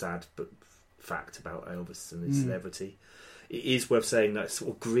is a sad but fact about Elvis and his celebrity. It is worth saying that it's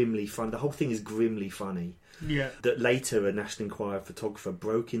sort of grimly fun. The whole thing is grimly funny. Yeah. That later a National Enquirer photographer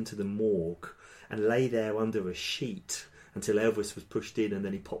broke into the morgue and lay there under a sheet until Elvis was pushed in, and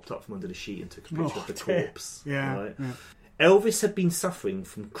then he popped up from under the sheet and took a picture of the corpse. Yeah, right? Yeah. Elvis had been suffering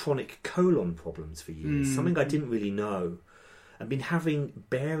from chronic colon problems for years, something I didn't really know. and been having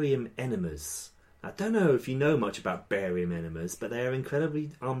barium enemas. I don't know if you know much about barium enemas, but they are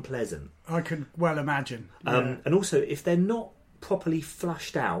incredibly unpleasant. I could well imagine. Yeah. And also, if they're not properly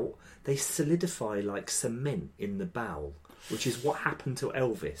flushed out, they solidify like cement in the bowel, which is what happened to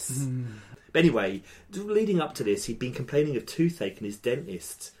Elvis. But anyway, leading up to this, he'd been complaining of toothache, and his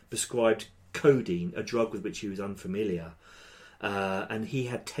dentist prescribed codeine, a drug with which he was unfamiliar. And he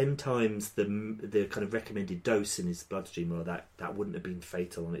had 10 times the kind of recommended dose in his bloodstream. Well, that wouldn't have been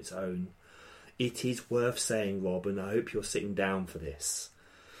fatal on its own. It is worth saying, Rob, and I hope you're sitting down for this,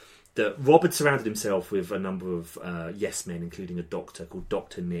 that Rob had surrounded himself with a number of yes men, including a doctor called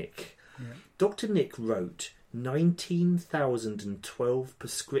Dr. Nick. Yeah. Dr. Nick wrote 19,012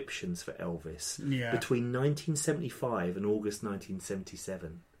 prescriptions for Elvis between 1975 and August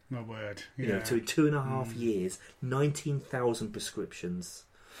 1977. My word. Yeah. You know, so in 2.5 years, 19,000 prescriptions.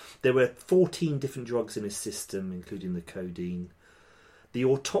 There were 14 different drugs in his system, including the codeine. The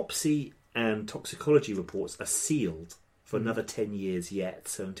autopsy and toxicology reports are sealed for another 10 years yet,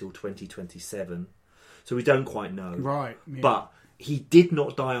 so until 2027. So we don't quite know. Right. Yeah. But he did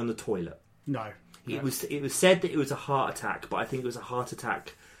not die on the toilet. No. It was said that it was a heart attack, but I think it was a heart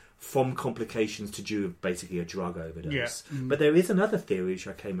attack from complications to do with basically a drug overdose. Yeah. But there is another theory which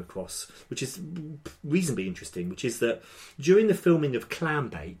I came across, which is reasonably interesting, which is that during the filming of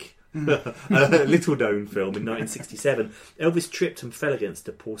Clambake, a little-known film in 1967, Elvis tripped and fell against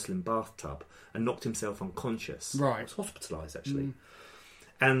a porcelain bathtub and knocked himself unconscious. Right. He was hospitalised, actually.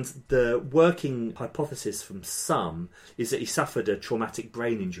 And the working hypothesis from some is that he suffered a traumatic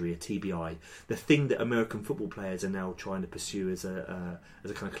brain injury, a TBI, the thing that American football players are now trying to pursue as a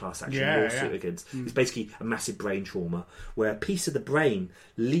kind of class action lawsuit against. It's basically a massive brain trauma where a piece of the brain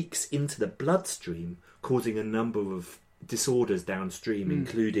leaks into the bloodstream, causing a number of disorders downstream,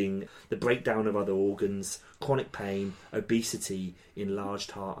 including the breakdown of other organs, chronic pain, obesity, enlarged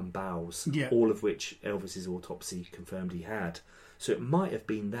heart and bowels, all of which Elvis's autopsy confirmed he had. So it might have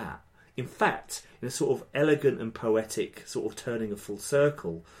been that. In fact, in a sort of elegant and poetic sort of turning of full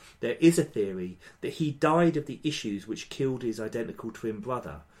circle, there is a theory that he died of the issues which killed his identical twin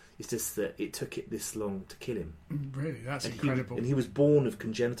brother. It's just that it took it this long to kill him. Really? That's incredible. And he was born of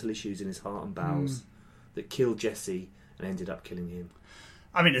congenital issues in his heart and bowels that killed Jesse and ended up killing him.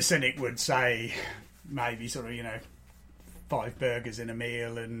 I mean, a cynic would say maybe sort of, 5 burgers in a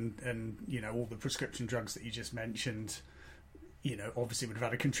meal and all the prescription drugs that you just mentioned, obviously would have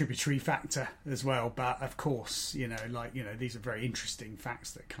had a contributory factor as well. But of course, these are very interesting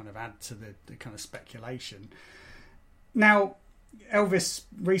facts that kind of add to the kind of speculation. Now, Elvis,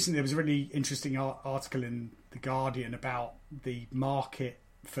 recently there was a really interesting article in The Guardian about the market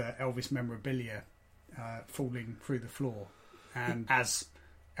for Elvis memorabilia falling through the floor. And as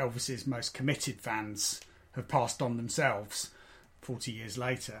Elvis's most committed fans have passed on themselves 40 years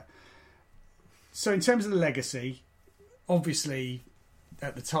later. So in terms of the legacy, obviously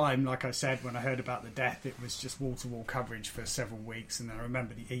at the time, like I said, when I heard about the death, it was just wall-to-wall coverage for several weeks. And then I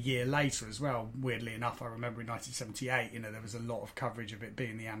remember a year later as well, weirdly enough, I remember in 1978, there was a lot of coverage of it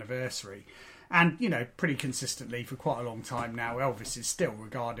being the anniversary. And, pretty consistently for quite a long time now, Elvis is still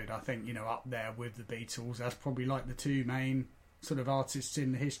regarded, I think, up there with the Beatles as probably like the two main sort of artists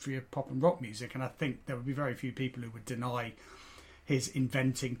in the history of pop and rock music. And I think there would be very few people who would deny his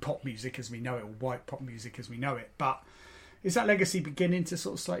inventing pop music as we know it, or white pop music as we know it. But is that legacy beginning to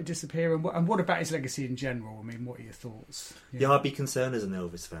sort of slightly disappear? And what about his legacy in general? I mean, what are your thoughts? Yeah, I'd be concerned as an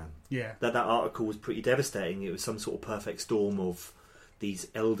Elvis fan. Yeah. That article was pretty devastating. It was some sort of perfect storm of these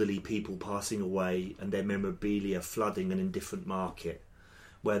elderly people passing away and their memorabilia flooding an indifferent market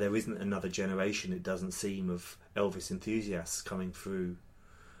where there isn't another generation, it doesn't seem, of Elvis enthusiasts coming through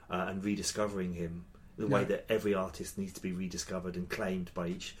and rediscovering him the way that every artist needs to be rediscovered and claimed by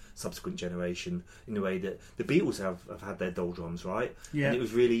each subsequent generation, in the way that the Beatles have had their doldrums, right? Yeah. And it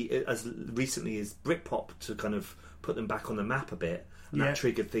was really as recently as Britpop to kind of put them back on the map a bit, and that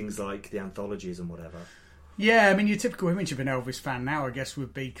triggered things like the anthologies and whatever. Yeah, I mean, your typical image of an Elvis fan now, I guess,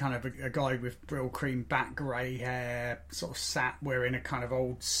 would be kind of a guy with brill cream back, grey hair, sort of sat wearing a kind of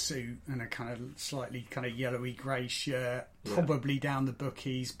old suit and a kind of slightly kind of yellowy grey shirt, probably down the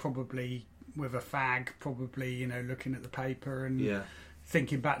bookies, probably with a fag, probably, looking at the paper and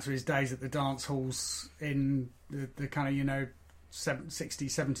thinking back to his days at the dance halls in the kind of, 60s,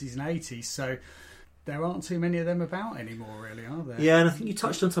 70s and 80s. So there aren't too many of them about anymore, really, are there? Yeah, and I think you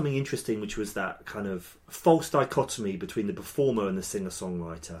touched on something interesting, which was that kind of false dichotomy between the performer and the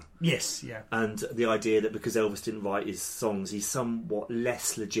singer-songwriter. Yes, yeah. And the idea that because Elvis didn't write his songs, he's somewhat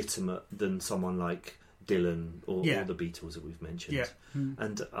less legitimate than someone like Dylan or the Beatles that we've mentioned. Yeah.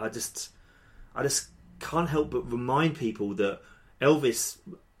 And I just can't help but remind people that Elvis,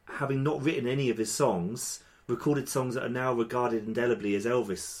 having not written any of his songs, recorded songs that are now regarded indelibly as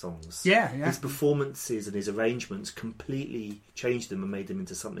Elvis songs. Yeah. His performances and his arrangements completely changed them and made them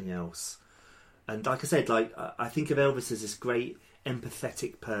into something else. And like I said, I think of Elvis as this great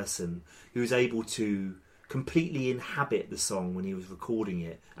empathetic person who was able to completely inhabit the song when he was recording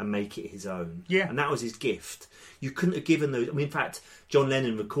it and make it his own. Yeah. And that was his gift. You couldn't have given those... I mean, in fact, John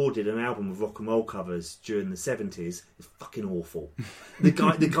Lennon recorded an album of rock and roll covers during the 70s. It's fucking awful. The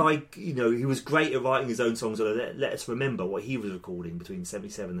guy, you know, he was great at writing his own songs. Let us remember what he was recording between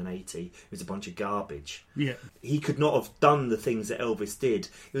 77 and 80. It was a bunch of garbage. Yeah. He could not have done the things that Elvis did.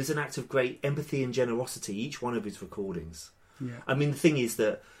 It was an act of great empathy and generosity, each one of his recordings. Yeah. I mean, the thing is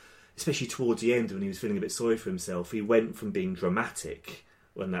that, especially towards the end when he was feeling a bit sorry for himself, he went from being dramatic,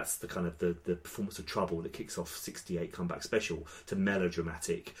 and that's the kind of the performance of Trouble that kicks off 68 Comeback Special, to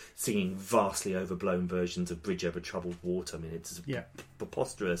melodramatic, singing vastly overblown versions of Bridge Over Troubled Water. I mean, it's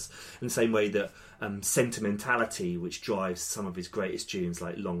preposterous. In the same way that sentimentality, which drives some of his greatest tunes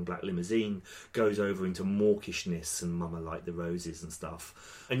like Long Black Limousine, goes over into mawkishness and Mama Like the Roses and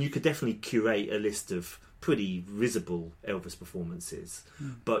stuff. And you could definitely curate a list of pretty risible Elvis performances,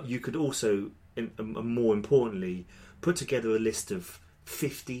 but you could also, and more importantly, put together a list of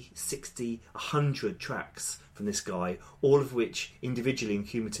 50, 60, 100 tracks from this guy, all of which individually and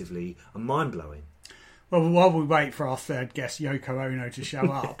cumulatively are mind-blowing. Well, while we wait for our third guest, Yoko Ono, to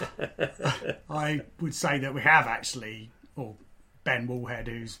show up, I would say that we have actually, or Ben Woolhead,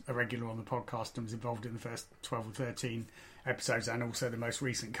 who's a regular on the podcast and was involved in the first 12 or 13 episodes and also the most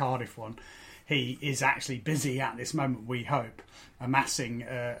recent Cardiff one, he is actually busy at this moment, we hope, amassing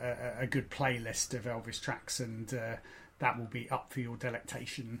a good playlist of Elvis tracks, and that will be up for your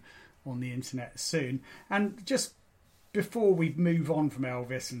delectation on the internet soon. And just before we move on from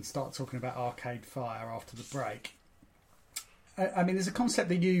Elvis and start talking about Arcade Fire after the break, I mean, there's a concept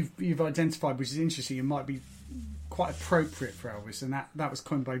that you've identified which is interesting and might be quite appropriate for Elvis, and that was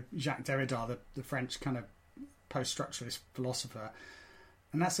coined by Jacques Derrida, the French kind of post-structuralist philosopher.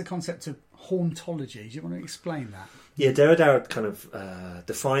 And that's the concept of hauntology. Do you want to explain that? Yeah, Derrida kind of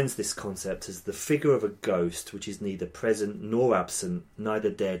defines this concept as the figure of a ghost which is neither present nor absent, neither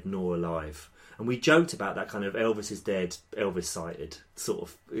dead nor alive. And we joked about that kind of Elvis is dead, Elvis sighted, sort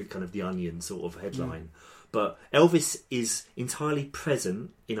of kind of The Onion sort of headline. But Elvis is entirely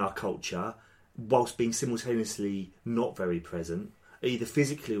present in our culture whilst being simultaneously not very present, either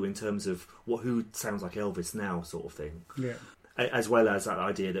physically or in terms of who sounds like Elvis now sort of thing. Yeah. As well as that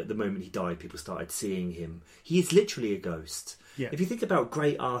idea that the moment he died, people started seeing him. He is literally a ghost. Yeah. If you think about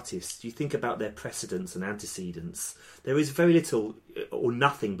great artists, you think about their precedents and antecedents. There is very little or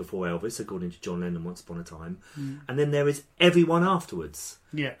nothing before Elvis, according to John Lennon once upon a time. And then there is everyone afterwards.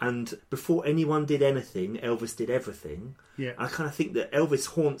 Yeah. And before anyone did anything, Elvis did everything. Yeah. I kind of think that Elvis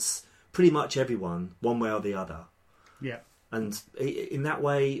haunts pretty much everyone, one way or the other. Yeah. And in that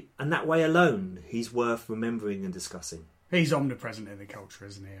way, and that way alone, he's worth remembering and discussing. He's omnipresent in the culture,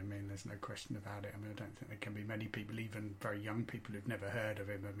 isn't he? I mean, there's no question about it. I mean, I don't think there can be many people, even very young people, who've never heard of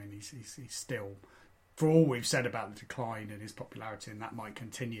him. I mean, he's still, for all we've said about the decline in his popularity, and that might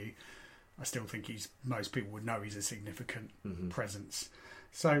continue, I still think most people would know he's a significant presence.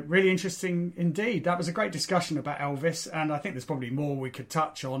 So, really interesting indeed. That was a great discussion about Elvis, and I think there's probably more we could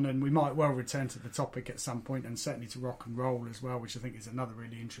touch on, and we might well return to the topic at some point, and certainly to rock and roll as well, which I think is another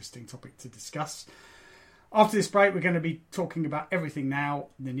really interesting topic to discuss. After this break, we're going to be talking about Everything Now,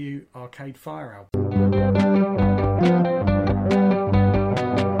 the new Arcade Fire album.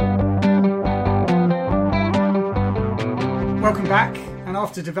 Welcome back. And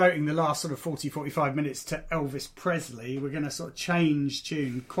after devoting the last sort of 40-45 minutes to Elvis Presley, we're going to sort of change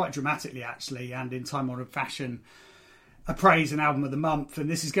tune quite dramatically, actually, and in time-honoured fashion, appraise an album of the month. And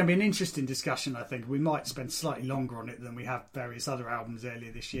this is going to be an interesting discussion, I think. We might spend slightly longer on it than we have various other albums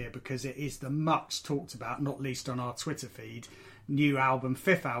earlier this year, because it is the much talked about, not least on our Twitter feed, new album,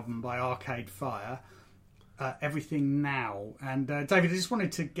 fifth album by Arcade Fire, Everything Now. And David, I just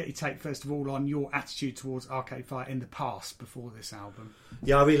wanted to get your take first of all on your attitude towards Arcade Fire in the past before this album.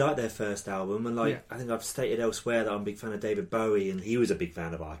 Yeah, I really like their first album, and I think I've stated elsewhere that I'm a big fan of David Bowie, and he was a big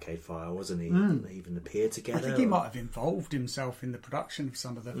fan of Arcade Fire, wasn't he? They even appeared together. I think he might have involved himself in the production of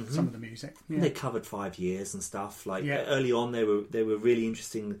some of the music. Yeah. They covered 5 years and stuff. Early on, they were really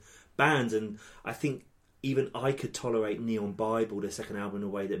interesting bands, and I think even I could tolerate Neon Bible, their second album, in a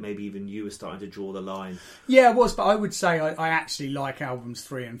way that maybe even you were starting to draw the line. Yeah, it was, but I would say I actually like albums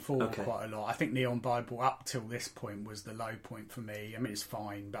 3 and 4 Okay. quite a lot. I think Neon Bible up till this point was the low point for me. I mean, it's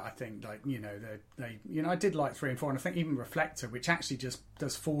fine, but I think I did like 3 and 4, and I think even Reflector, which actually just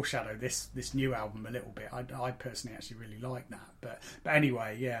does foreshadow this new album a little bit. I personally actually really like that. But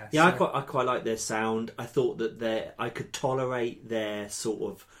anyway, yeah. Yeah, so. I quite like their sound. I thought that I could tolerate their sort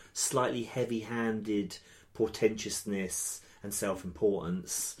of slightly heavy-handed portentousness and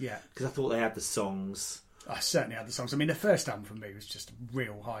self-importance. Yeah. Because I thought they had the songs. I certainly had the songs. I mean, the first album for me was just a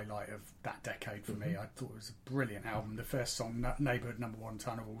real highlight of that decade for me. I thought it was a brilliant album. The first song, Neighbourhood Number 1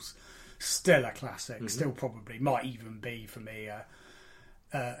 Tunnels, still a classic. Still probably might even be for me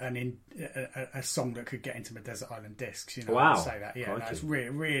a song that could get into my Desert Island Discs. You know, wow. I'd say that. Yeah, no, it's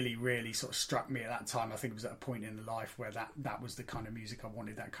really sort of struck me at that time. I think it was at a point in life where that was the kind of music I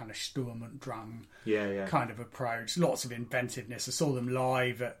wanted. That kind of Sturm und Drang kind of approach. Lots of inventiveness. I saw them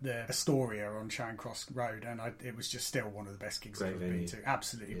live at the Astoria on Charing Cross Road, and it was just still one of the best gigs I've ever been to.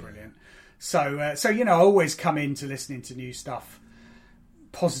 Absolutely brilliant. So I always come into listening to new stuff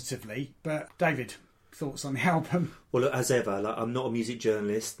positively. But David, thoughts on the album? Well, look, as ever, I'm not a music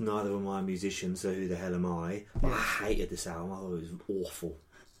journalist, neither am I a musician, so who the hell am I? But I hated this album. I thought it was awful.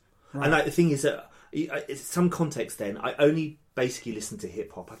 Right. And the thing is that, some context then, I only basically listen to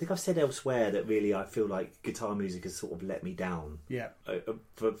hip-hop. I think I've said elsewhere that really I feel like guitar music has sort of let me down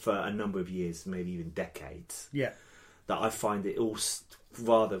for a number of years, maybe even decades. Yeah. That I find it all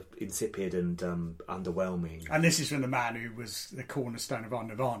rather insipid and underwhelming. And this is from the man who was the cornerstone of our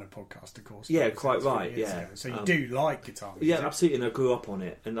Nirvana podcast, of course. Yeah, quite right. Yeah. Ago. So you do like guitar music? Yeah, absolutely. And I grew up on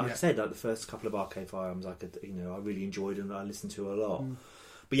it. And like I said, the first couple of Arcade Fire albums, I really enjoyed and I listened to a lot.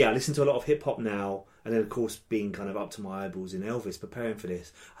 But yeah, I listen to a lot of hip hop now, and then of course being kind of up to my eyeballs in Elvis, preparing for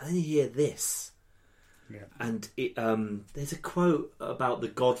this, and then you hear this. Yeah. And there's a quote about the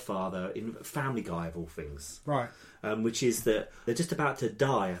Godfather in Family Guy of all things, right? Which is that they're just about to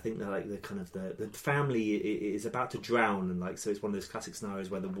die. I think they're like the family is about to drown, and so it's one of those classic scenarios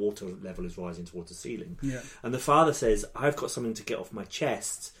where the water level is rising towards the ceiling. Yeah. And the father says, "I've got something to get off my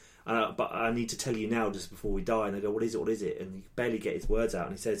chest, but I need to tell you now, just before we die." And they go, "What is it? What is it?" And he barely get his words out,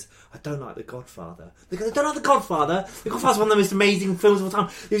 and he says, "I don't like The Godfather." They go, "I don't like The Godfather? The Godfather's one of the most amazing films of all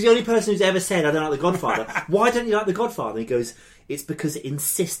time. He's the only person who's ever said, 'I don't like The Godfather.' Why don't you like The Godfather?" And he goes, "It's because it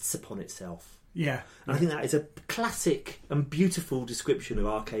insists upon itself." Yeah. And I think that is a classic and beautiful description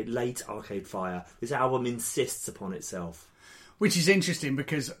of late Arcade Fire. This album insists upon itself. Which is interesting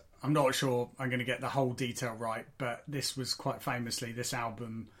because I'm not sure I'm going to get the whole detail right, but this was quite famously, this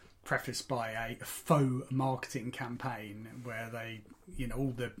album prefaced by a faux marketing campaign where they,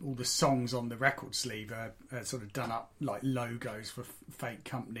 all the songs on the record sleeve are sort of done up like logos for fake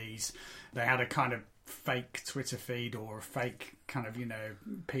companies. They had a kind of fake Twitter feed or a fake kind of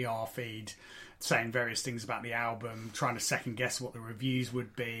PR feed saying various things about the album, trying to second guess what the reviews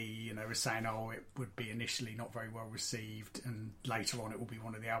would be. They were saying, it would be initially not very well received and later on it will be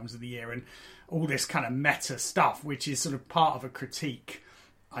one of the albums of the year, and all this kind of meta stuff, which is sort of part of a critique,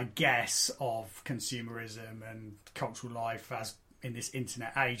 I guess, of consumerism and cultural life as in this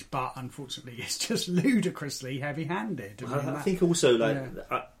internet age, but unfortunately it's just ludicrously heavy-handed. I think also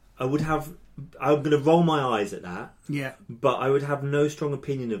I'm going to roll my eyes at that. Yeah. But I would have no strong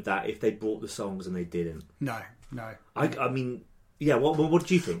opinion of that if they brought the songs and they didn't. No. I mean, yeah. What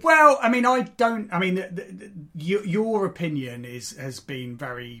do you think? Well, I mean, I don't. I mean, your opinion has been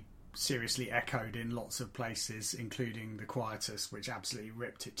very seriously echoed in lots of places, including The Quietus, which absolutely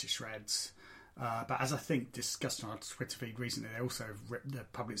ripped it to shreds. But as I think discussed on our Twitter feed recently, they also ripped the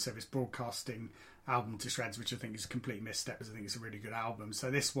Public Service Broadcasting album to shreds, which I think is a complete misstep, because I think it's a really good album. So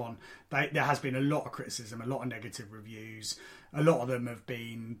this one, there has been a lot of criticism, a lot of negative reviews. A lot of them have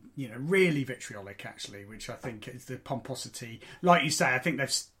been, really vitriolic, actually, which I think is the pomposity. Like you say, I think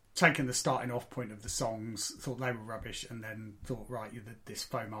they've taken the starting off point of the songs, thought they were rubbish, and then thought, right, this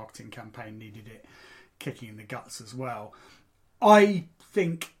faux marketing campaign needed it kicking in the guts as well. I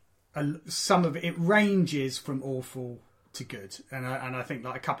think some of it ranges from awful to good, and I think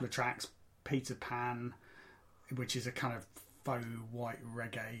like a couple of tracks, Peter Pan, which is a kind of faux white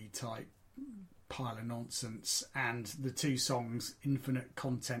reggae type pile of nonsense, and the two songs Infinite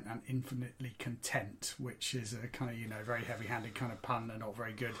Content and Infinitely Content, which is a kind of very heavy-handed kind of pun and not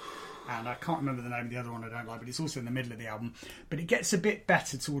very good. And I can't remember the name of the other one I don't like, but it's also in the middle of the album. But it gets a bit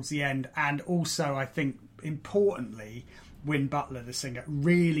better towards the end, and also I think importantly, Win Butler, the singer,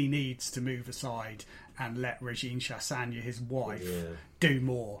 really needs to move aside and let Regine Chassagna, his wife, do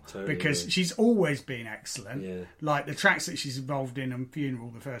more. Totally, because she's always been excellent. Yeah. Like the tracks that she's involved in on Funeral,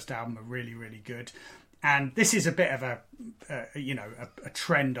 the first album, are really, really good. And this is a bit of a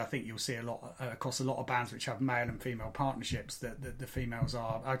trend I think you'll see a lot across a lot of bands which have male and female partnerships, that the females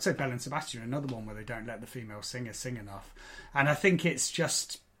are, I'd say Belle and Sebastian, another one where they don't let the female singer sing enough. And I think it's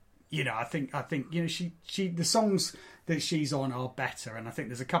just, I think she the songs that she's on are better, and I think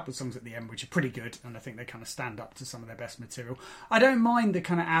there's a couple of songs at the end which are pretty good, and I think they kind of stand up to some of their best material. I don't mind the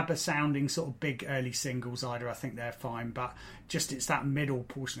kind of ABBA sounding sort of big early singles either. I think they're fine, but just it's that middle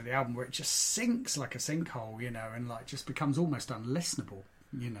portion of the album where it just sinks like a sinkhole, and like just becomes almost unlistenable.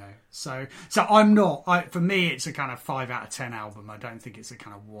 So I'm not. For me, it's a kind of 5 out of 10 album. I don't think it's a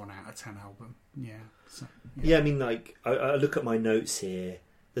kind of 1 out of 10 album. Yeah. So, yeah. I mean, like I look at my notes here.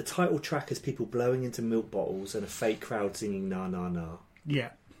 The title track is people blowing into milk bottles and a fake crowd singing "Na Na Na." Yeah.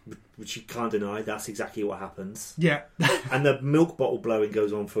 Which you can't deny. That's exactly what happens. Yeah. And the milk bottle blowing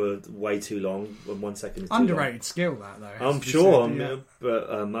goes on for way too long. 1 second is too underrated long. Skill, that though. I'm sure, but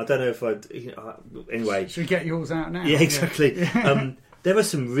I don't know if I'd. Anyway, should we get yours out now? Yeah, exactly. There are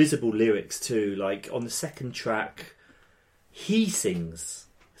some risible lyrics too. Like on the second track, he sings.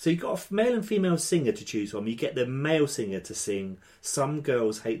 So you've got a male and female singer to choose from. You get the male singer to sing, "Some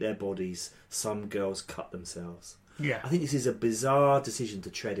girls hate their bodies, some girls cut themselves." Yeah. I think this is a bizarre decision to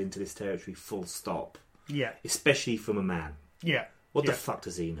tread into this territory, full stop. Yeah. Especially from a man. Yeah. What the fuck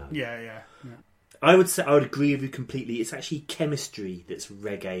does he know? Yeah. I would agree with you completely. It's actually chemistry that's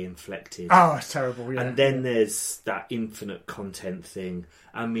reggae inflected. Oh, it's terrible, yeah. And then there's that infinite content thing.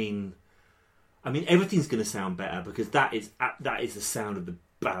 I mean everything's going to sound better because that is the sound of the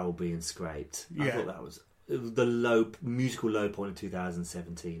barrel being scraped. I thought that was the musical low point in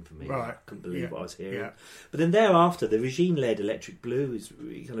 2017 for me. Right. I couldn't believe what I was hearing. Yeah. But then thereafter, the regime-led Electric Blue is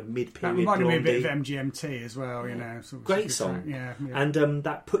really kind of mid-period. That reminded me a Blondie. bit of MGMT as well, Sort of Great song. Yeah. And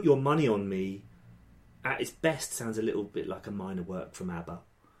that Put Your Money on Me, at its best, sounds a little bit like a minor work from ABBA.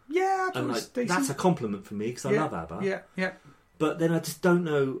 Yeah, and that's a compliment for me because I love ABBA. Yeah. But then I just don't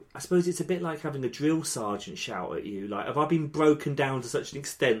know. I suppose it's a bit like having a drill sergeant shout at you. Like, have I been broken down to such an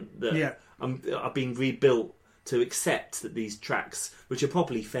extent that I've been rebuilt to accept that these tracks, which are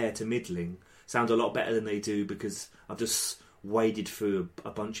probably fair to middling, sound a lot better than they do because I've just waded through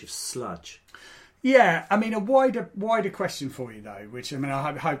a bunch of sludge? Yeah, I mean, a wider question for you though, which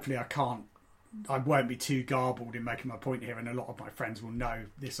hopefully I won't be too garbled in making my point here, and a lot of my friends will know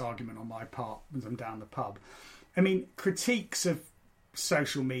this argument on my part as I'm down the pub. I mean, critiques of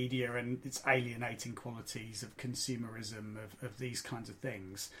social media and its alienating qualities, of consumerism, of these kinds of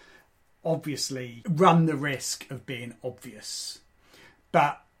things, obviously run the risk of being obvious.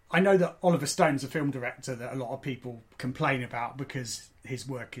 But I know that Oliver Stone's a film director that a lot of people complain about because his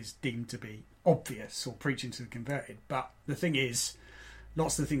work is deemed to be obvious or preaching to the converted. But the thing is,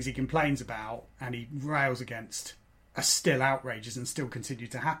 lots of the things he complains about and he rails against are still outrageous and still continue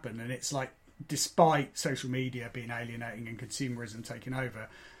to happen. And it's like, despite social media being alienating and consumerism taking over,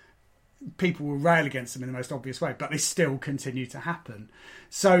 people will rail against them in the most obvious way, but they still continue to happen.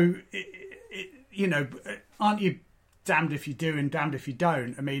 So, aren't you damned if you do and damned if you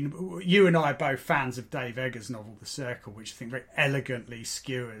don't? I mean, you and I are both fans of Dave Eggers' novel The Circle, which I think very elegantly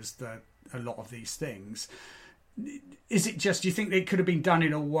skewers a lot of these things. Is it just, do you think it could have been done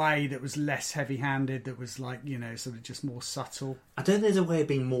in a way that was less heavy-handed, that was like, sort of just more subtle? I don't think there's a way of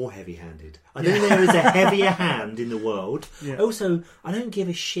being more heavy-handed. I don't think there is a heavier hand in the world. Yeah. Also, I don't give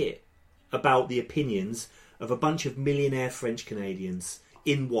a shit about the opinions of a bunch of millionaire French Canadians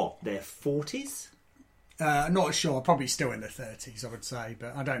in their 40s? Not sure. Probably still in their 30s, I would say,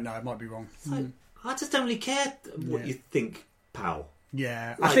 but I don't know. I might be wrong. I just don't really care what you think, pal.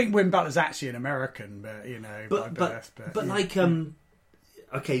 Yeah, I think Wim Butler's actually an American, by birth. But like,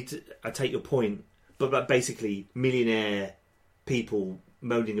 okay, I take your point, but basically, millionaire people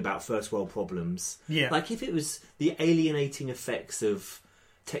moaning about first world problems. Yeah, like if it was the alienating effects of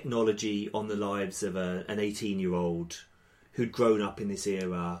technology on the lives of an 18-year-old who'd grown up in this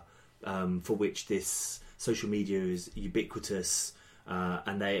era, for which this social media is ubiquitous,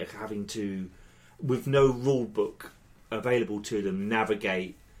 and they are having to, with no rule book available to them,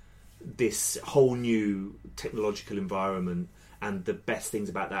 navigate this whole new technological environment and the best things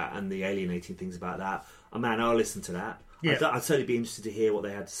about that and the alienating things about that. I'll listen to that. Yeah. I'd certainly be interested to hear what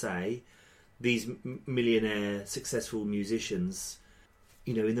they had to say. These millionaire successful musicians,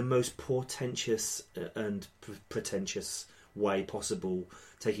 in the most portentous and pretentious way possible,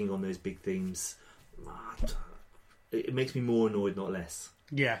 taking on those big themes. It makes me more annoyed, not less.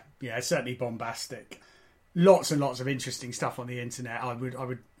 Yeah, it's certainly bombastic. Lots and lots of interesting stuff on the internet. I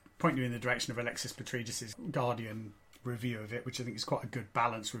would point you in the direction of Alexis Petridis' Guardian review of it, which I think is quite a good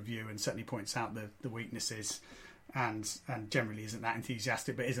balanced review and certainly points out the weaknesses. and generally isn't that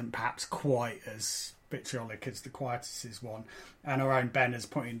enthusiastic, but isn't perhaps quite as vitriolic as the Quietuses one. And our own Ben has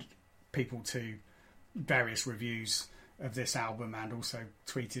pointed people to various reviews of this album and also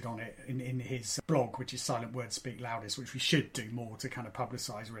tweeted on it in his blog, which is Silent Words Speak Loudest, which we should do more to kind of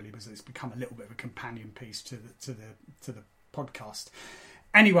publicise, really, because it's become a little bit of a companion piece to the podcast.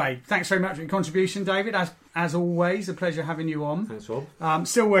 Anyway, thanks very much for your contribution, David. As always, a pleasure having you on. Thanks, Rob.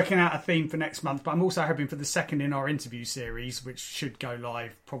 Still working out a theme for next month, but I'm also hoping for the second in our interview series, which should go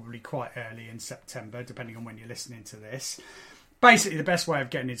live probably quite early in September, depending on when you're listening to this. Basically, the best way of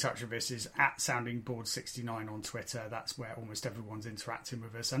getting in touch with us is at SoundingBoard69 on Twitter. That's where almost everyone's interacting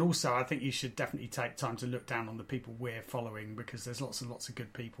with us. And also, I think you should definitely take time to look down on the people we're following, because there's lots and lots of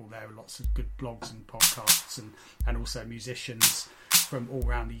good people there, lots of good blogs and podcasts, and also musicians from all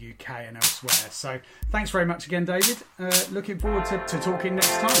around the UK and elsewhere. So thanks very much again, David. Looking forward to talking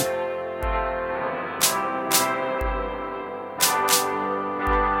next time.